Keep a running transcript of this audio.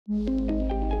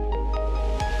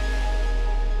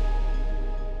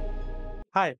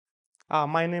Hi,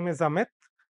 my name is Amit.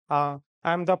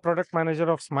 I'm the product manager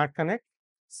of Smart Connect.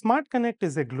 Smart Connect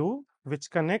is a glue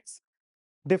which connects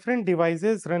different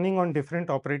devices running on different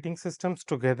operating systems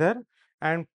together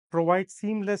and provides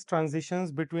seamless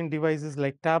transitions between devices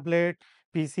like tablet,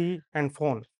 PC, and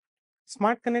phone.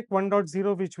 Smart Connect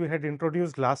 1.0, which we had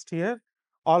introduced last year,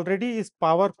 already is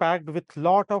power packed with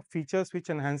lot of features which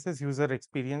enhances user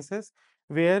experiences,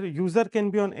 where user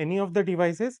can be on any of the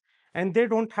devices and they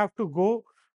don't have to go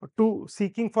to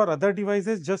seeking for other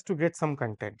devices just to get some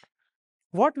content.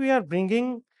 What we are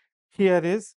bringing here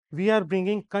is we are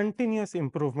bringing continuous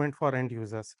improvement for end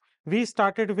users. We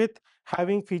started with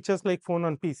having features like phone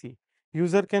on PC.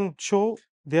 User can show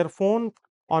their phone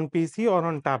on PC or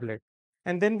on tablet.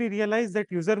 And then we realized that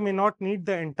user may not need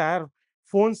the entire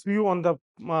phone's view on the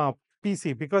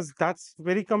PC because that's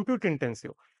very compute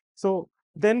intensive. So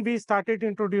then we started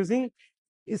introducing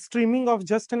streaming of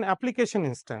just an application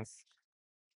instance.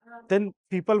 Then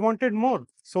people wanted more.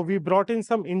 So we brought in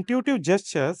some intuitive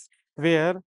gestures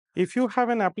where if you have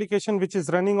an application which is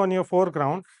running on your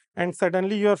foreground and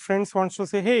suddenly your friends wants to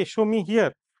say, hey, show me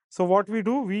here. So what we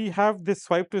do, we have this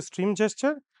swipe to stream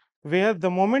gesture where the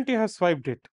moment you have swiped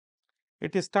it,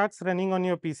 it starts running on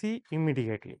your PC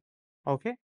immediately.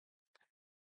 Okay.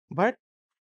 But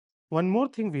one more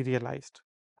thing we realized,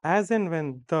 as and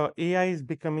when the AI is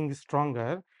becoming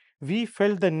stronger, we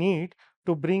felt the need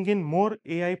to bring in more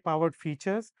AI powered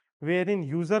features wherein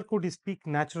user could speak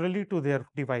naturally to their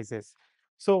devices.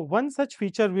 So one such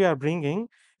feature we are bringing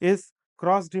is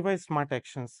cross device smart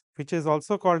actions, which is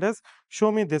also called as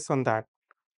show me this on that.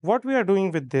 What we are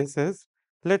doing with this is,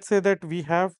 let's say that we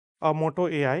have a Moto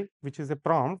AI, which is a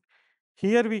prompt.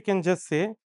 Here we can just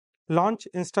say launch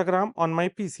Instagram on my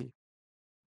PC.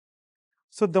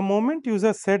 So the moment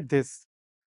user said this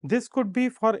could be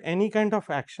for any kind of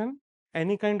action,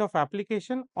 any kind of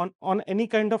application on any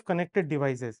kind of connected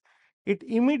devices. It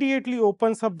immediately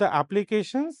opens up the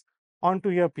applications onto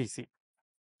your PC.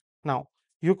 Now,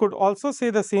 you could also say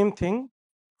the same thing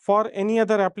for any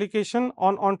other application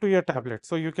onto your tablet.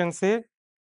 So you can say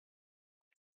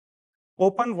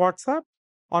open WhatsApp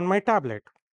on my tablet.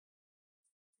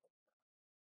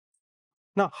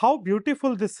 Now, how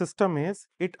beautiful this system is,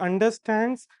 it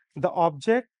understands the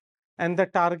object and the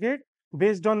target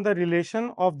based on the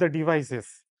relation of the devices.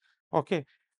 Okay.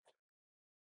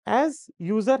 As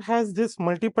user has this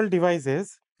multiple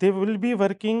devices, they will be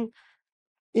working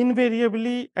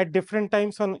invariably at different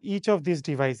times on each of these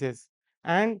devices.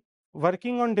 And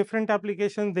working on different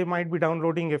applications, they might be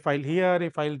downloading a file here, a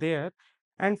file there.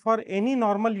 And for any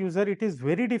normal user, it is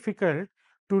very difficult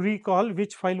to recall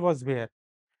which file was where.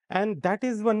 And that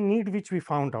is one need which we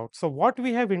found out. So what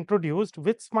we have introduced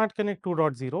with Smart Connect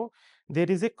 2.0,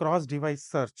 there is a cross device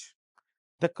search.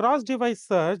 The cross device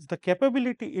search, the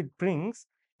capability it brings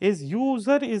is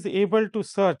user is able to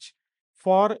search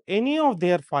for any of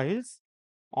their files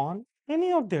on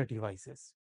any of their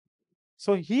devices.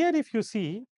 So here if you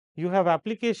see, you have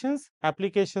applications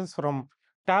from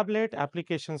tablet,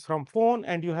 applications from phone,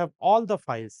 and you have all the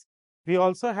files. We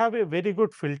also have a very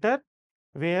good filter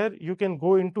where you can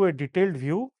go into a detailed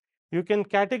view. You can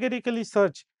categorically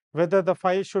search whether the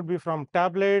file should be from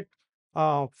tablet,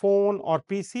 phone or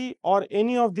PC or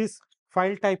any of these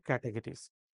file type categories.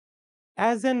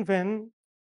 As and when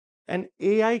an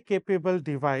AI capable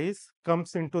device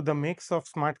comes into the mix of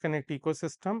Smart Connect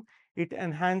ecosystem, it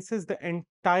enhances the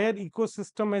entire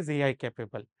ecosystem as AI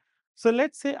capable. So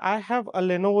let's say I have a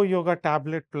Lenovo Yoga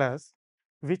Tablet Plus,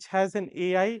 which has an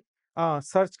AI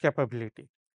search capability.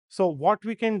 So what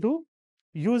we can do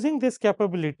using this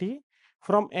capability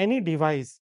from any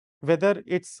device, whether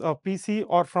it's a PC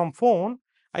or from phone,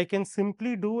 I can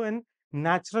simply do an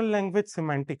natural language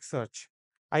semantic search.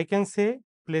 I can say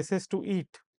places to eat.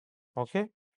 Okay.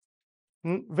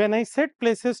 When I set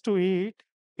places to eat,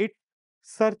 it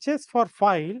searches for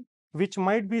file which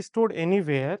might be stored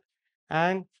anywhere.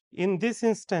 And in this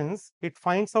instance, it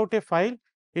finds out a file.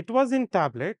 It was in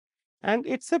tablet and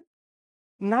it's a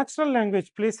natural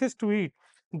language places to eat.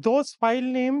 Those file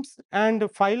names and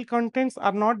file contents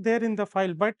are not there in the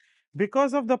file, but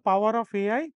because of the power of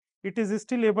AI, it is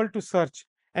still able to search.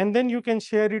 And then you can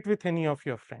share it with any of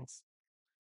your friends.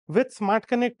 With Smart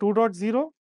Connect 2.0,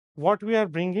 what we are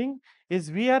bringing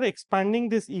is we are expanding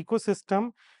this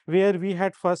ecosystem where we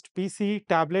had first PC,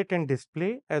 tablet, and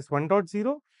display as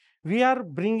 1.0. We are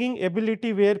bringing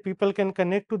ability where people can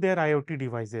connect to their IoT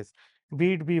devices,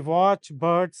 be it be watch,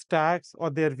 buds, tags, or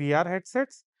their VR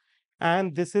headsets.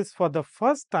 And this is for the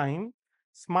first time,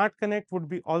 Smart Connect would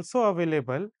be also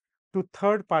available to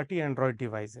third-party Android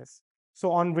devices.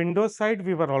 So, on Windows side,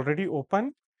 we were already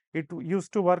open. It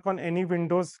used to work on any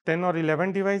Windows 10 or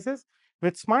 11 devices.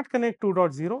 With Smart Connect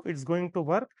 2.0, it's going to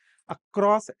work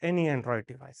across any Android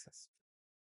devices.